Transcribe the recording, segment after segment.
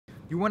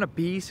You want to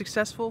be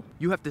successful?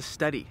 You have to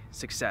study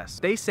success.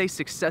 They say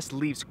success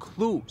leaves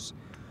clues.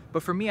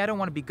 But for me, I don't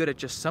want to be good at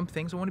just some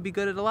things. I want to be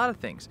good at a lot of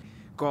things.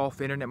 Golf,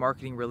 internet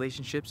marketing,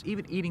 relationships,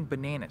 even eating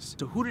bananas.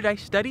 So who did I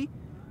study?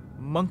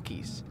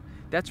 Monkeys.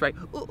 That's right.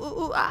 Ooh, ooh,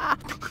 ooh, ah.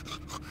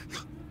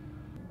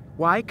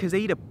 Why? Because they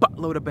eat a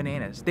buttload of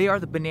bananas. They are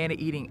the banana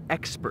eating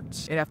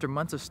experts. And after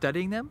months of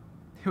studying them,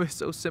 it was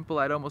so simple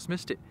I'd almost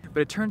missed it.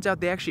 But it turns out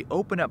they actually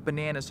open up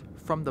bananas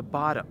from the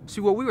bottom.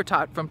 See, what we were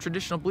taught from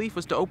traditional belief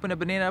was to open a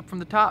banana up from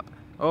the top.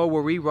 Oh,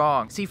 were we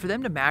wrong? See, for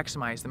them to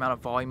maximize the amount of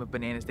volume of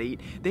bananas they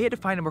eat, they had to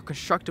find a more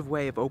constructive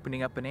way of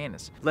opening up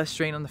bananas. Less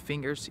strain on the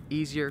fingers,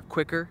 easier,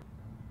 quicker.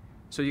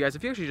 So you guys,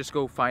 if you actually just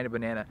go find a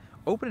banana,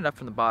 open it up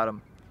from the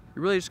bottom,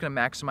 you're really just gonna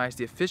maximize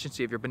the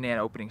efficiency of your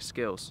banana opening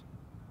skills.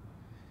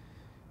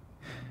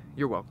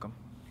 You're welcome.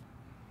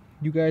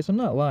 You guys, I'm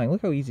not lying.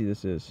 Look how easy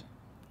this is.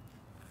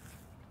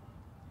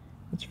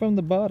 It's from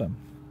the bottom.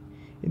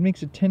 It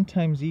makes it 10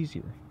 times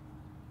easier.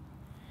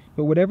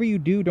 But whatever you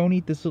do, don't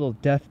eat this little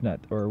death nut,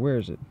 or where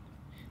is it?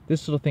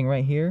 This little thing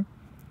right here,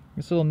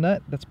 this little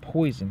nut, that's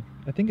poison.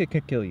 I think it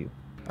could kill you.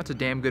 That's a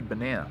damn good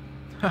banana.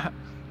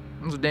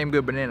 That's a damn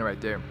good banana right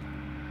there.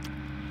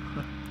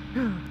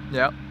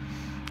 Yep,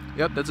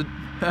 that's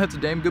a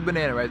damn good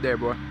banana right there,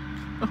 boy.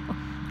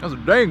 That's a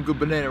damn good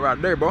banana right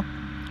there, boy.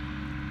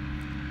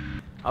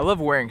 I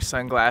love wearing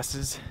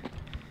sunglasses.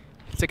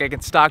 It's like I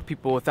can stalk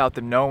people without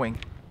them knowing.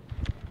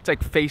 It's like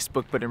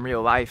Facebook, but in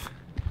real life.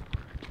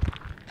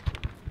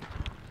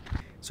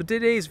 So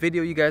today's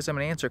video, you guys, I'm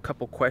going to answer a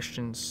couple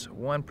questions.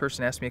 One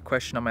person asked me a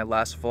question on my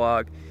last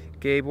vlog.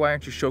 Gabe, why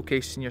aren't you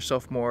showcasing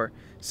yourself more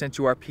since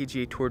you are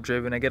PGA Tour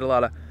driven? I get a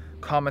lot of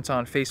comments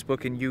on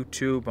Facebook and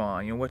YouTube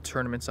on what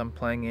tournaments I'm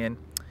playing in.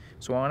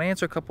 So I want to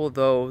answer a couple of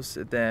those.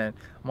 Then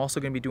I'm also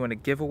going to be doing a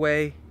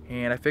giveaway,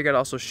 and I figured I'd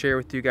also share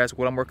with you guys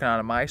what I'm working on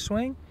in my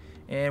swing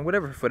and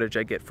whatever footage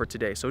I get for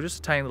today. So just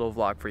a tiny little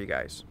vlog for you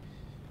guys.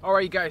 All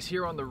right, you guys,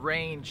 here on the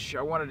range,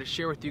 I wanted to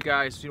share with you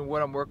guys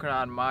what I'm working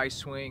on in my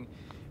swing.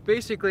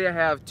 Basically, I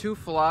have two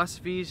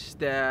philosophies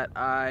that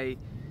I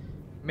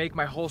make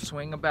my whole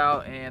swing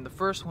about, and the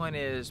first one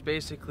is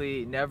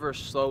basically never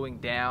slowing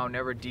down,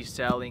 never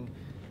decelling,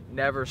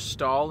 never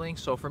stalling.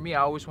 So for me,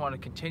 I always want to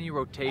continue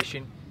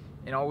rotation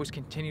and always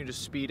continue to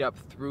speed up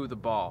through the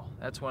ball.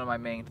 That's one of my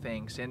main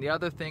things. And the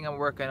other thing I'm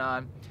working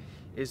on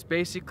is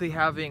basically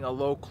having a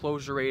low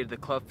closure rate of the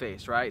club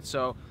face, right?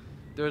 So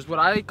there's what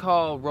I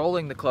call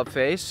rolling the club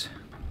face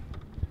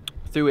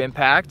through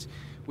impact,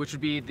 which would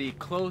be the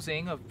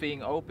closing of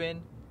being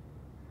open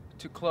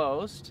to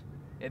closed.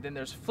 And then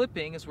there's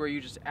flipping, is where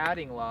you're just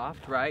adding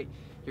loft, right?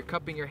 You're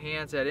cupping your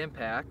hands at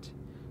impact.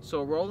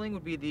 So rolling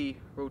would be the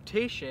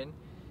rotation,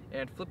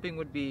 and flipping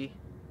would be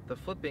the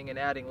flipping and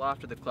adding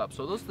loft to the club.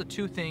 So those are the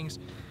two things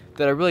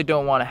that I really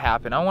don't want to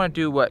happen. I want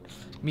to do what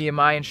me and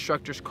my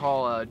instructors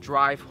call a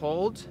drive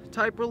hold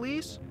type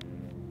release,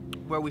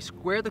 where we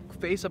square the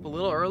face up a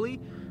little early,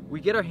 we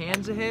get our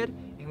hands ahead,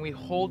 and we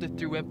hold it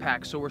through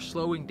impact. So we're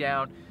slowing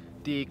down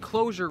the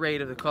closure rate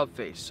of the club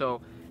face.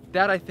 So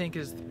that, I think,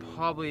 is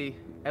probably,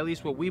 at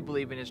least what we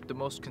believe in, is the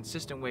most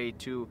consistent way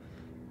to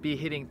be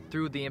hitting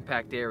through the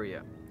impact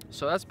area.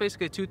 So that's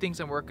basically two things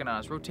I'm working on,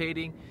 is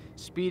rotating,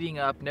 speeding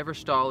up, never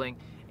stalling,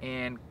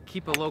 and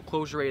keep a low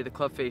closure rate of the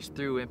club face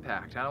through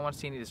impact. I don't want to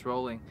see any of this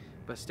rolling,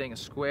 but staying a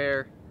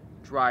square,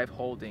 drive,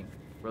 holding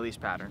release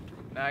pattern.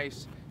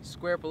 Nice.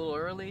 Square up a little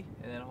early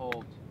and then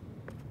hold.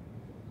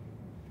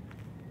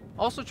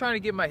 Also trying to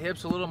get my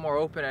hips a little more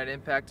open at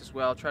impact as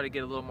well. Try to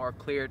get a little more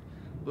cleared,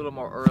 a little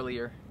more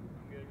earlier.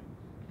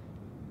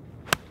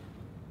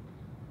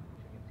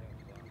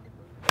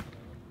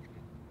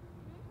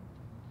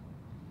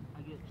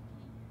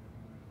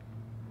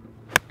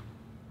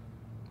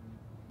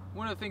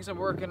 One of the things I'm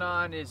working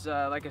on is,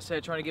 like I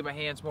said, trying to get my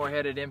hands more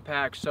ahead at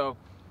impact. So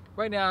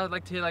right now I'd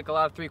like to hit like a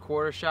lot of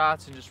 3/4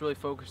 shots and just really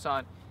focus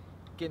on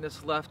getting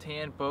this left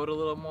hand bowed a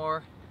little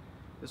more,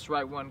 this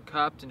right one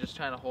cupped, and just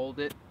trying to hold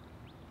it,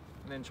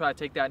 and then try to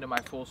take that into my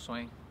full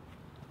swing.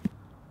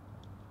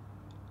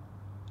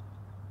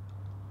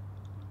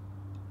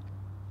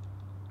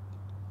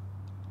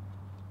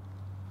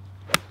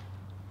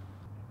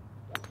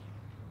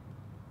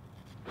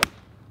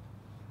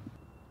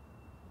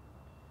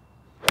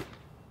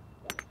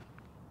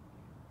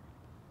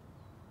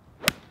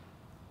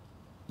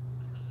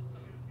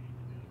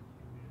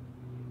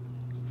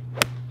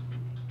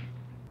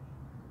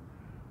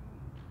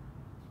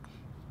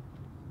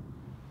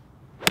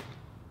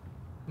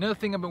 Another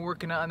thing I've been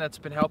working on that's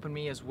been helping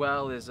me as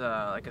well is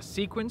like a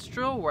sequence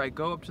drill where I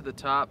go up to the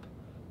top,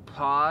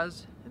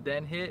 pause,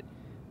 then hit.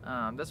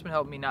 That's been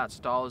helping me not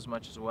stall as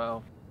much as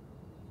well.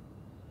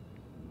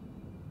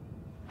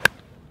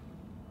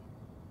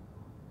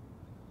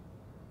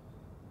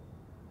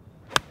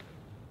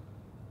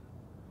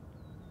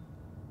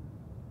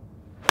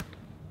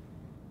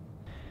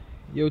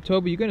 Yo,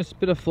 Toby, you gonna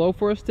spit a flow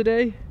for us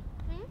today?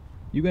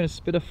 You gonna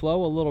spit a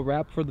flow, a little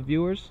rap for the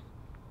viewers?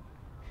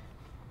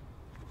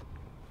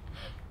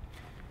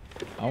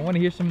 I want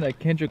to hear some of that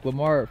Kendrick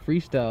Lamar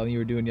freestyle you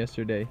were doing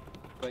yesterday.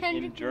 But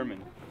in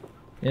German.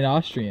 In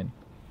Austrian.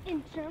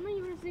 In German?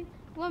 You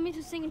want me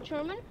to sing in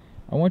German?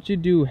 I want you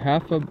to do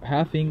half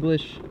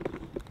English,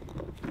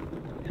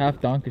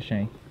 half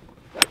Dankeschön.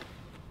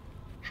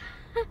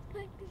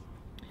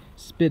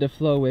 Spit a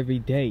flow every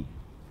day.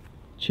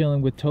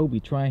 Chilling with Toby,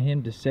 trying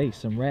him to say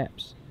some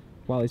raps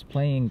while he's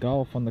playing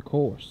golf on the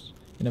course.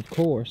 And of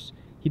course,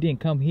 he didn't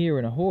come here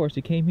in a horse,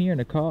 he came here in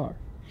a car.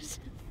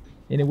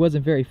 And it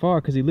wasn't very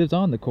far because he lives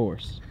on the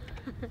course.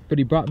 But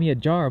he brought me a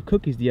jar of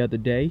cookies the other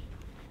day.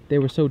 They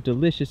were so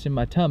delicious in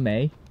my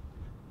tummy.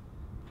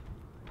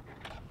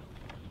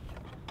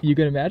 You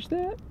gonna match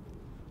that?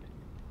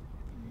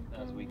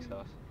 That was weak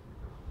sauce.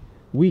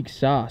 Weak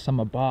sauce, I'm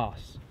a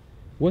boss.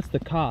 What's the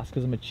cost?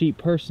 Because I'm a cheap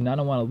person. I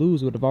don't want to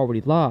lose what I've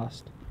already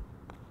lost.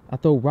 I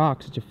throw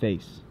rocks at your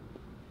face.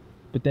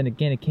 But then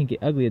again, it can't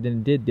get uglier than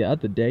it did the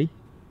other day.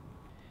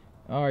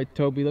 Alright,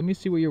 Toby, let me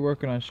see what you're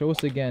working on. Show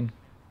us again.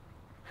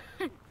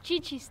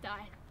 Chi-Chi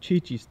style.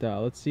 Chi-Chi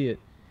style. Let's see it.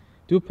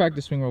 Do a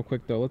practice swing real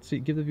quick, though. Let's see.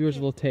 Give the viewers a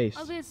little taste.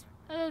 I'll do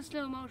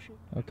slow motion.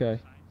 Okay.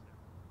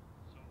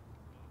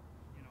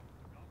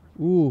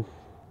 Ooh.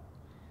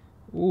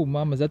 Ooh,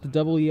 Mom, is that the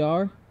double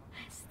ER?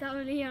 It's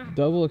double ER.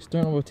 Double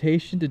external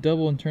rotation to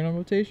double internal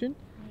rotation?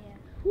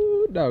 Yeah.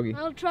 Ooh, doggy.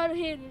 I'll try to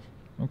hit it.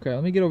 Okay,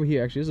 let me get over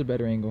here. Actually, this is a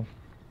better angle.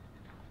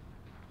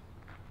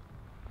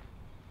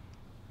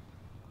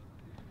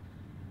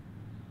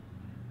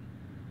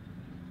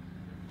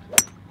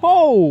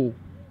 Oh!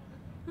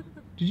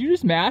 Did you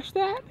just mash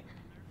that?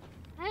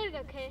 I did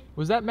okay.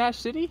 Was that Mash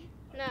City?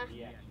 Nah.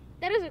 Yeah.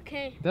 That is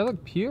okay. That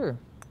looked pure.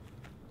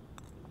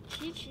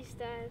 Chi-Chi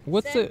style.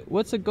 What's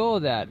the goal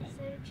of that?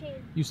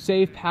 You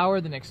save power,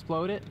 then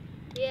explode it?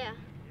 Yeah.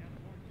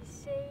 You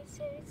save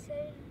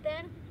it,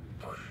 then.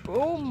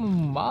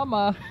 Boom,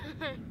 mama.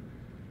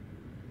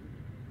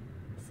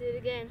 See it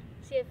again.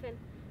 See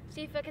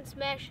if I can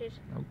smash it.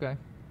 Okay.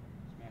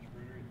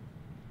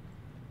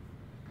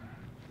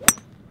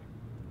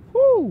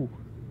 Woo!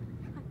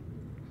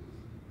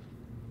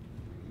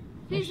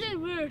 He said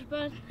weird,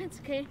 but it's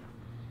okay.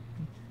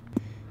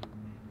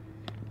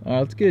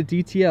 Alright, let's get a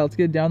DTL. Let's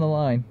get it down the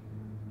line.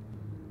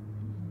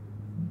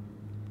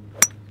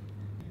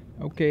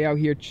 Okay, out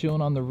here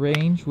chilling on the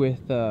range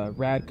with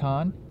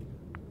Radcon.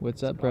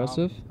 What's up,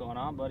 Broseph? What's going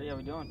on, buddy? How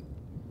we doing?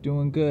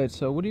 Doing good.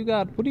 So what do you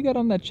got? What do you got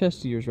on that chest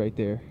of yours right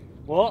there?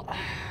 Well,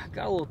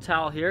 got a little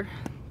towel here.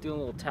 Doing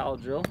a little towel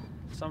drill.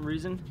 For some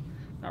reason,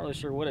 not really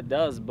sure what it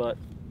does, but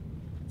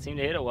it seemed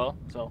to hit it well.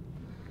 So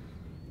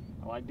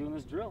I like doing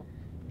this drill.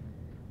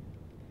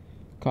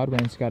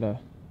 Codwin's got a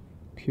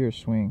pure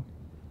swing.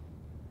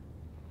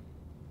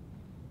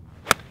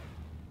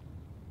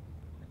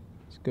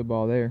 It's a good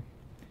ball there.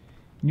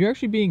 You're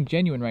actually being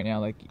genuine right now.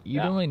 Like,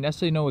 you don't really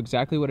necessarily know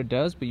exactly what it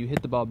does, but you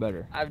hit the ball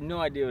better. I have no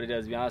idea what it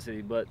does, to be honest with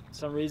you, but for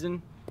some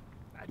reason,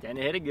 I tend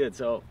to hit it good,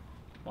 so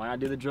why not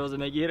do the drills that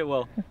make you hit it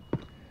well?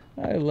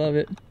 I love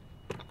it.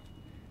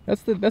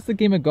 That's the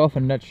game of golf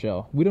in a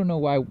nutshell. We don't know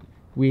why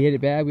we hit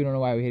it bad. We don't know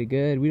why we hit it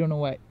good. We don't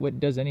know what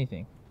does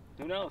anything.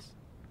 Who knows?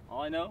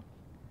 All I know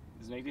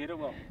is make you hit it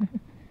well.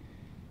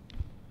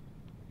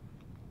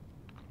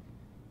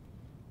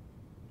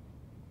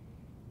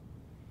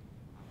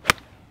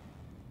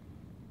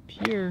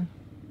 Pure.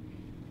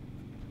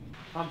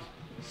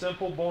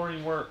 Simple,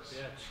 boring works.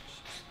 Yeah,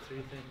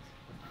 three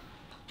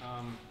things.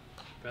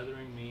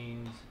 Feathering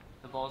means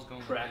The ball's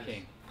going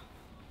cracking.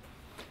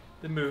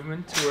 The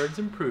movement towards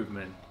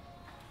improvement.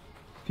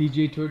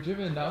 PGA Tour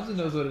driven. Dawson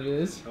knows what it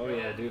is. Oh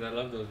yeah, dude, I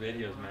love those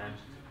videos, man.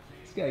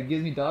 This guy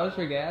gives me dollars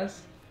for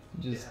gas.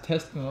 Just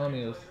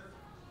testimonials.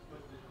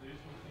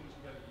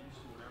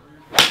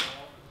 You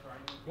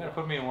gotta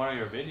put me in one of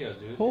your videos,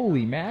 dude.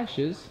 Holy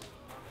mashes.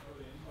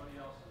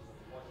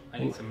 I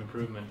need some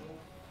improvement.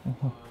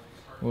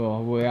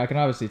 Well, I can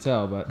obviously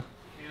tell, but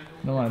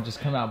I don't want to just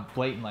come out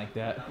blatant like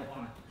that.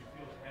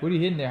 What are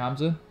you hitting there,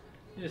 Hamza?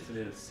 Just a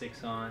little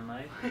 6-on,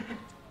 like.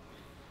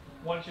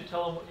 Why don't you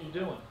tell them what you're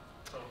doing?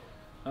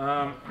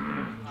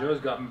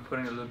 Joe's got me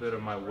putting a little bit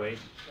of my weight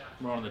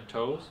more on the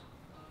toes,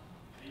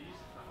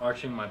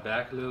 arching my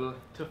back a little.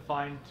 To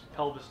find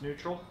pelvis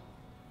neutral,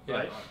 Yeah.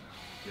 right?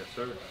 Yes,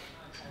 sir.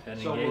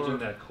 And So engaging we're-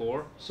 that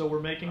core. So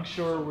we're making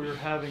sure we're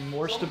having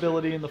more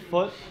stability in the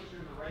foot,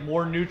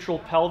 more neutral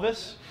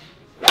pelvis,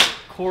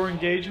 core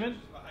engagement,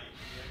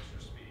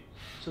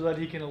 so that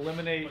he can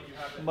eliminate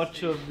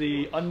much of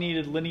the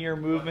unneeded linear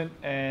movement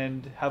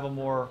and have a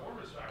more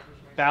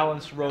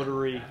balanced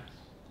rotary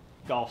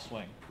golf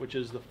swing, which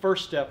is the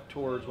first step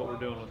towards what we're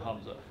doing with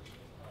Hamza.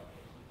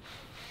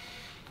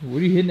 What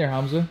are you hitting there,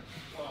 Hamza?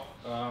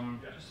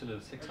 Just a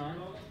little 6-on,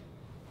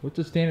 What's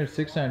the standard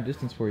 6-iron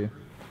distance for you?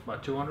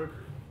 about 200.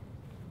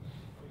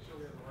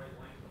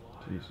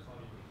 Jeez.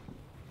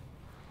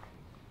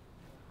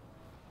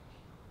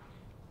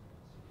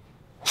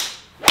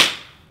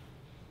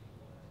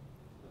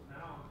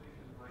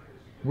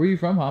 Where are you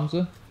from,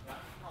 Hamza?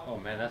 Oh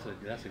man, that's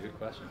a good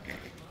question.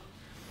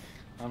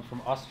 I'm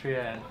from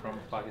Austria and from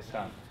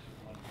Pakistan.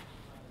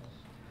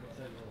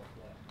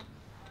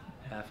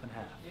 Half and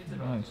half.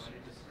 Nice.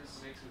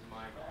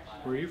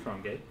 Where are you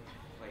from, Gabe?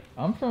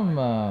 I'm from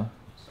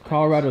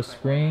Colorado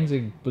Springs.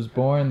 I was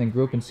born, then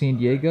grew up in San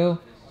Diego,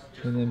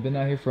 and then been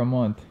out here for a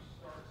month.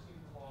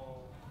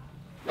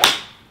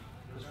 Just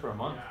for a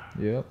month?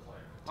 Yep.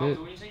 So That's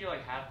it. when you say you're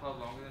like half club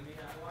longer than me,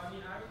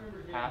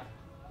 half,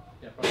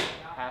 Yeah, probably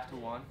half to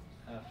one.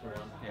 half for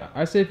one. Yeah.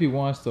 I say if he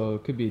wants, though,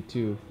 it could be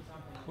 2.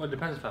 Well, it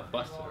depends if I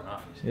busted or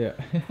not. Yeah.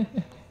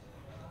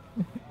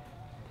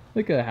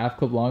 Like a half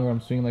club longer,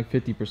 I'm swinging like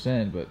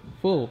 50%, but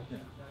full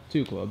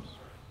 2 clubs,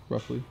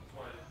 roughly.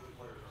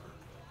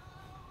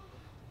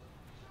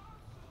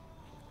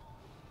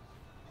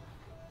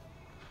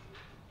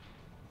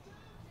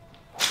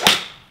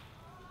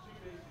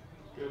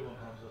 Good one,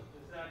 Hamza.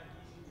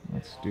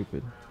 That's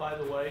stupid. By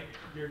the way,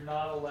 you're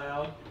not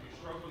allowed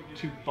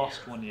to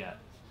bust one yet.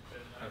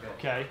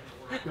 Okay?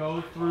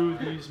 Go through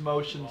these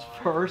motions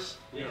first.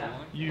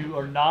 You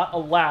are not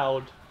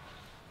allowed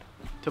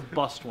to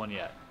bust one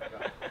yet.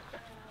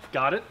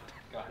 Got it?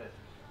 Got it.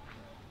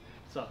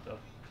 What's up, though?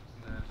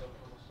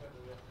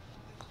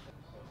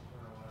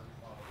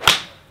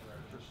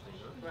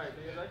 That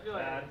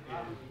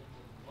is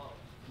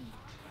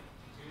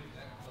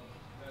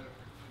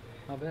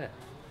Not bad.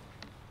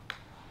 You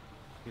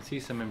can see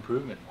some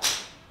improvement.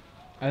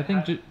 I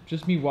think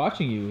just me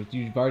watching you,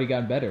 you've already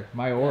gotten better.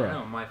 My aura.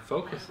 No, my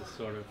focus is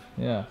sort of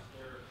Yeah.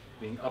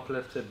 being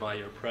uplifted by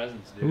your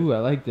presence, dude. Ooh, I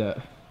like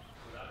that.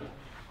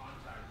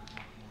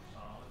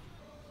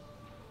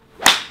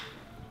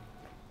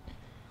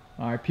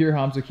 All right, pure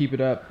Hamza, keep it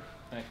up.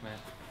 Thanks, man.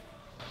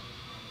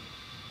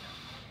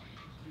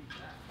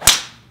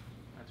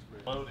 That's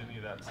great. Load any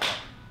of that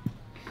stuff.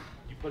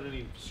 You put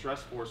any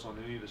stress force on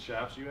any of the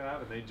shafts you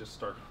have, and they just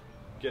start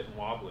getting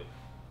wobbly.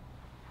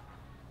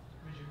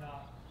 means you're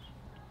not.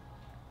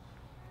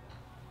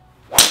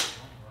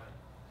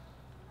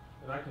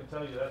 And I can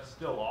tell you that's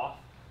still off.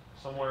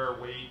 Somewhere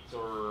weight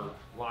or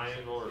line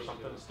angle or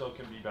something still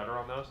can be better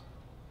on those.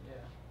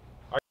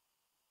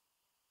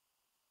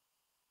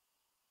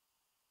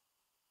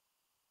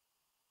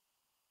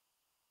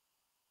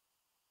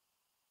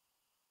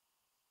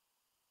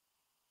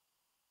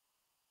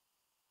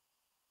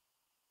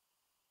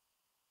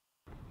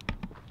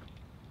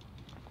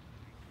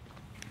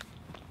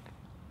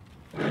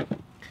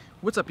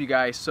 What's up, you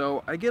guys?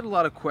 So I get a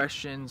lot of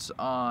questions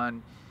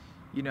on,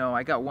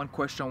 I got one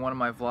question on one of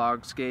my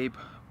vlogs, Gabe,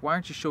 why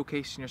aren't you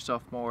showcasing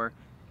yourself more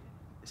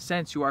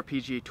since you are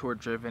PGA Tour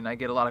driven? I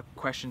get a lot of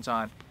questions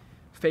on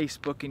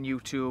Facebook and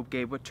YouTube.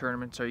 Gabe, what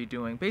tournaments are you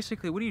doing?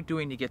 Basically, what are you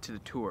doing to get to the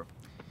tour?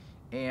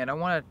 And I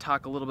want to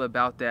talk a little bit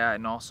about that,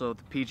 and also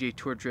the PGA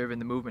Tour driven,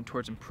 the movement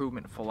towards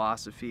improvement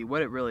philosophy,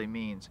 what it really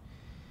means.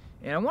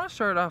 And I want to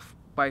start off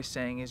by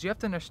saying is you have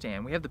to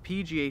understand, we have the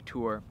PGA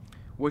Tour,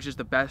 which is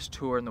the best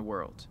tour in the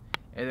world.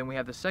 And then we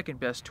have the second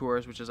best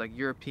tours, which is like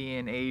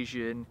European,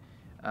 Asian,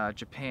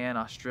 Japan,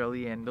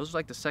 Australian. Those are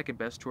like the second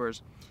best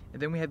tours.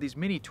 And then we have these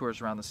mini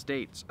tours around the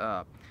states.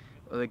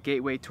 The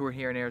Gateway Tour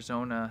here in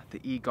Arizona, the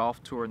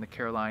E-Golf Tour in the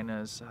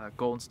Carolinas,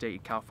 Golden State in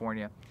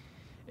California.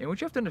 And what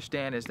you have to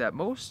understand is that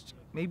most,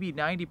 maybe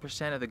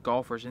 90% of the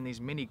golfers in these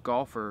mini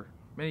golf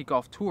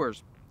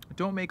tours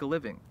don't make a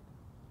living.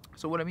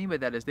 So what I mean by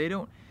that is they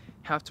don't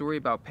have to worry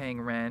about paying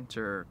rent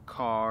or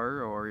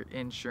car or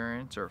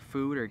insurance or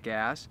food or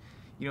gas.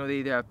 They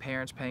either have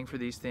parents paying for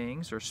these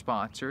things or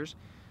sponsors.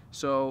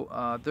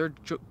 So their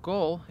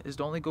goal is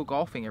to only go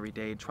golfing every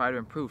day and try to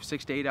improve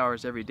 6 to 8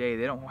 hours every day.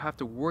 They don't have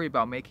to worry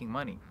about making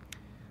money.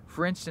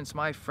 For instance,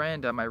 my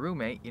friend, my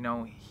roommate,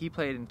 he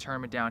played in a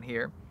tournament down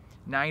here.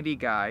 90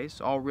 guys,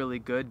 all really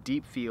good,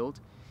 deep field.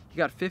 He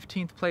got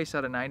 15th place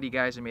out of 90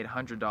 guys and made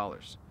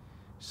 $100.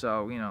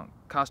 So,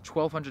 cost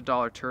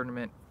 $1,200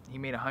 tournament. He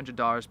made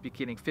 $100,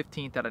 getting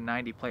 15th out of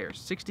 90 players.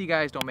 60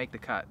 guys don't make the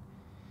cut.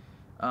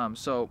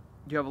 So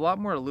you have a lot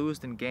more to lose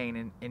than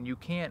gain, and you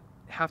can't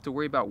have to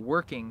worry about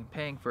working,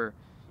 paying for,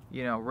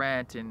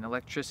 rent and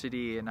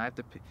electricity, and I have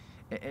to pay.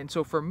 And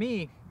so for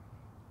me,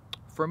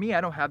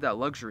 I don't have that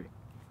luxury.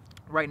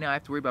 Right now I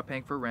have to worry about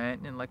paying for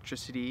rent and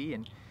electricity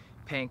and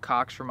paying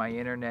Cox for my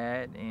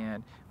internet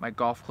and my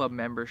golf club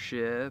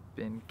membership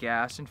and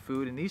gas and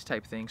food and these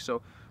type things.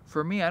 So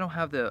for me, I don't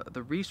have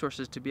the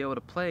resources to be able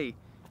to play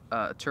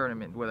a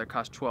tournament, whether it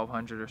costs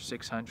 $1,200 or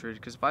 $600,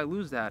 because if I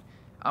lose that,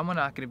 I'm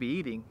not going to be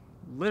eating,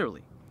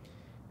 literally.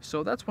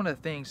 So that's one of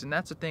the things, and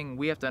that's the thing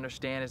we have to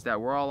understand, is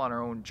that we're all on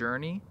our own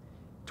journey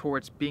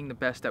towards being the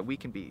best that we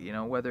can be.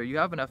 Whether you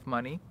have enough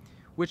money,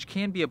 which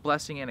can be a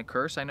blessing and a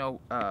curse. I know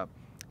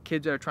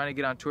kids that are trying to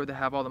get on tour that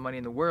have all the money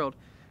in the world,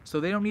 so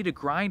they don't need to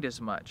grind as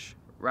much,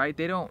 right?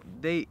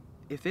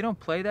 If they don't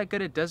play that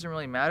good, it doesn't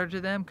really matter to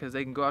them, because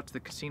they can go out to the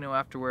casino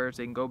afterwards,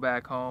 they can go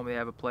back home, they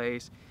have a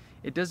place.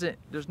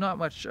 There's not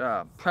much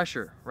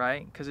pressure,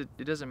 right? Because it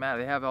doesn't matter,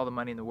 they have all the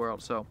money in the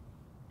world. So,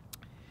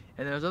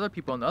 and there's other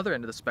people on the other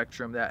end of the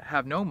spectrum that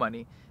have no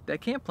money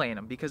that can't play in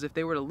them, because if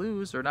they were to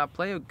lose or not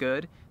play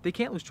good, they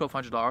can't lose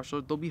 $1,200,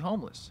 so they'll be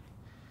homeless.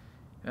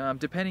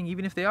 Depending,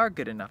 even if they are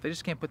good enough, they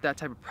just can't put that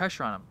type of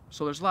pressure on them.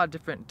 So there's a lot of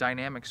different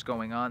dynamics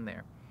going on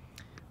there.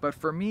 But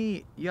for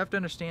me, you have to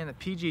understand that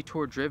PGA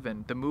Tour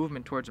driven, the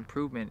movement towards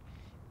improvement,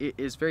 it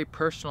is very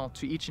personal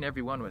to each and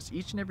every one of us.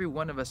 Each and every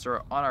one of us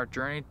are on our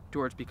journey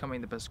towards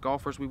becoming the best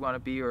golfers we want to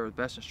be, or the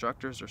best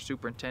instructors or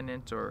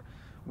superintendents, or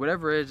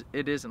whatever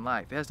it is in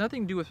life. It has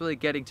nothing to do with really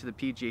getting to the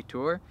PGA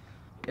Tour.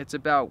 It's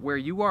about where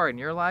you are in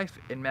your life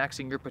and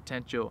maxing your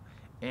potential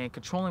and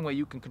controlling what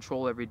you can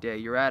control every day,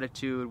 your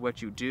attitude,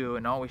 what you do,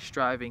 and always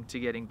striving to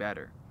getting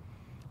better.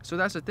 So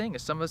that's the thing,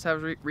 is some of us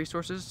have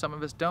resources, some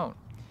of us don't.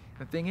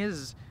 The thing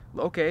is,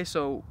 okay,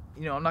 so,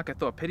 you know, I'm not gonna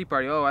throw a pity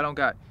party. Oh, I don't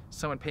got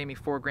someone pay me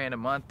 $4 grand a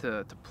month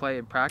to play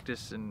and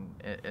practice and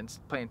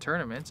play in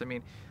tournaments. I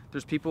mean,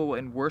 there's people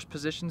in worse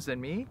positions than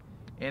me,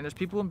 and there's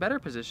people in better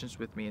positions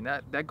with me, and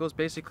that goes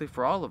basically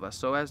for all of us.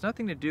 So it has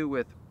nothing to do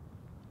with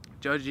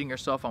judging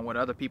yourself on what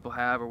other people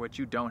have or what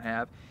you don't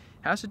have.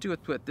 It has to do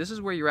with what this is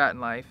where you're at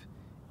in life,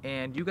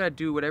 and you got to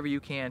do whatever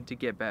you can to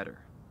get better.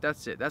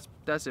 That's it.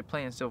 That's it,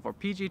 plain and simple. For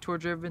PGA Tour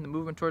driven, the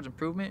movement towards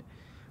improvement,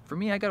 for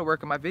me, I got to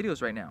work on my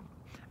videos right now.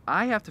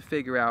 I have to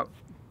figure out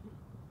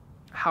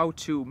how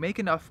to make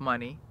enough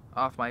money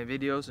off my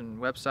videos and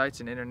websites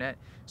and internet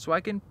so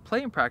I can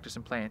play and practice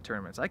and play in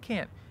tournaments. I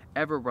can't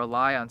ever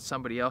rely on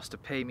somebody else to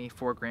pay me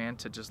 $4 grand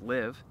to just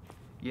live.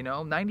 You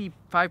know, 95%,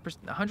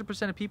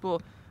 100% of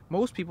people,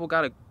 most people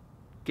got to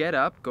get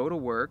up, go to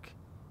work,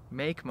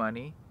 make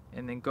money,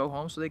 and then go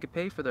home so they could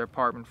pay for their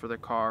apartment, for their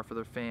car, for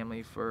their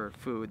family, for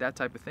food, that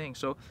type of thing.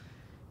 So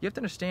you have to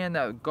understand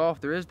that with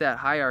golf, there is that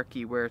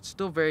hierarchy where it's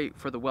still very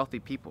for the wealthy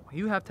people.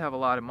 You have to have a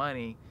lot of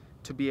money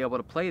to be able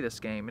to play this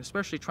game, and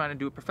especially trying to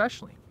do it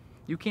professionally.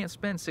 You can't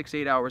spend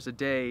 6-8 hours a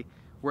day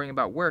worrying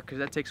about work, because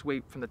that takes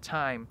away from the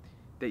time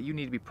that you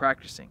need to be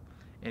practicing.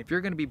 And if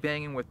you're going to be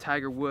banging with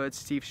Tiger Woods,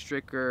 Steve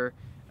Stricker,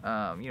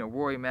 you know,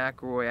 Rory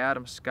McIlroy,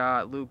 Adam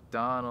Scott, Luke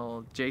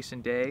Donald,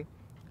 Jason Day,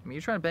 I mean,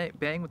 you're trying to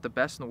bang with the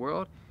best in the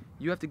world,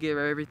 you have to give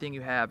everything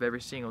you have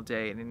every single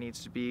day, and it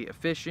needs to be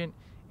efficient,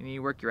 and you need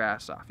to work your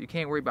ass off. You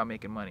can't worry about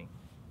making money.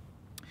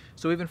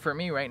 So even for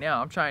me right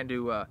now, I'm trying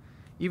to,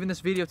 even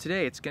this video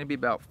today, it's going to be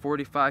about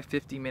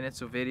 45-50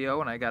 minutes of video,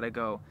 and I got to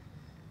go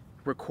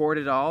record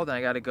it all, then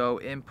I got to go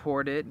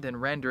import it, then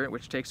render it,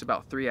 which takes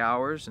about 3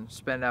 hours, and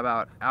spend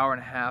about an hour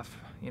and a half,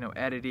 you know,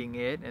 editing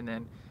it, and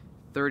then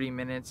 30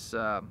 minutes.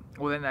 Well,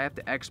 then I have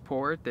to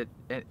export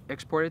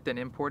it, then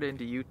import it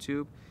into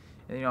YouTube.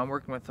 And, you know, I'm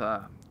working with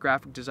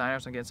graphic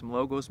designers on getting some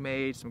logos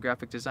made, some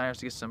graphic designers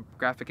to get some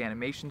graphic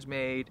animations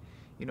made.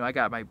 You know, I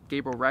got my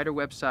Gabriel Ryder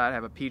website, I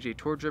have a PGA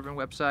Tour driven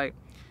website.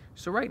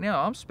 So right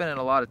now I'm spending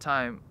a lot of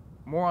time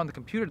more on the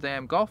computer than I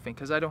am golfing,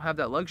 because I don't have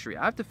that luxury.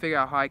 I have to figure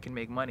out how I can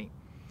make money.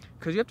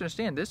 Because you have to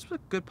understand, this is a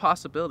good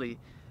possibility.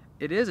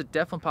 It is a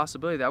definite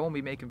possibility that I won't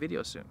be making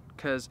videos soon.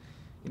 Because,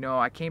 you know,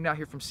 I came down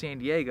here from San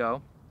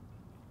Diego,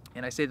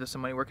 and I saved up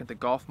some money working at the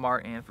Golf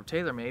Mart and for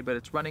TaylorMade, but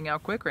it's running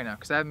out quick right now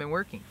because I haven't been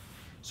working.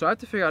 So I have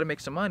to figure out how to make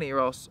some money, or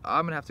else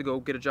I'm going to have to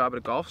go get a job at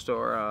a golf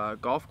store, a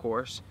golf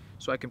course,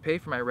 so I can pay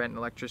for my rent and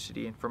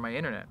electricity and for my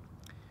internet.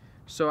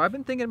 So I've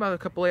been thinking about a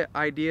couple of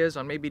ideas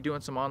on maybe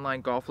doing some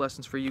online golf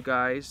lessons for you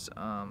guys,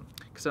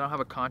 because I don't have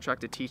a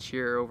contract to teach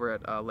here over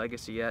at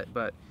Legacy yet,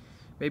 but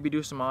maybe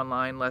do some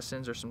online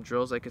lessons or some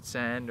drills I could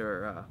send,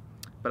 or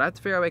but I have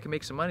to figure out how I can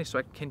make some money so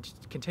I can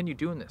continue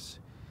doing this.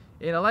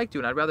 And I like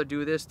doing it. I'd rather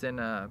do this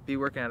than be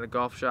working at a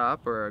golf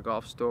shop or a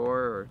golf store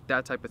or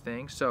that type of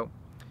thing. So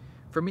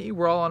for me,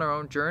 we're all on our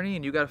own journey,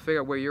 and you got to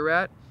figure out where you're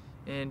at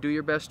and do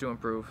your best to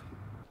improve.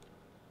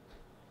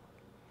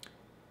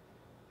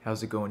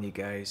 How's it going, you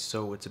guys?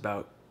 So it's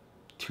about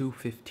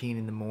 2:15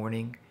 in the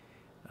morning.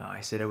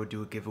 I said I would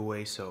do a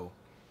giveaway, so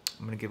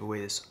I'm going to give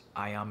away this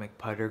Ionic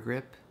putter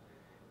grip.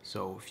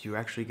 So if you're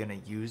actually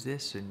going to use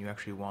this and you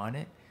actually want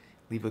it,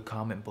 leave a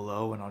comment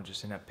below, and I'll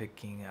just end up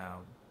picking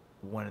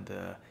one of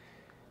the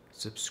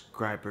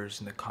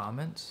subscribers in the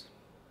comments.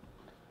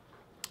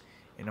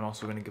 And I'm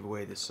also going to give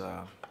away this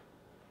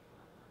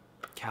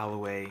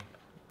Callaway,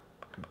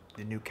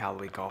 the new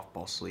Callaway golf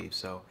ball sleeve.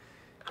 So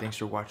thanks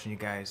for watching, you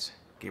guys.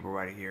 Gabriel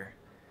Ryder here.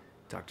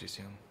 Talk to you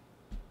soon.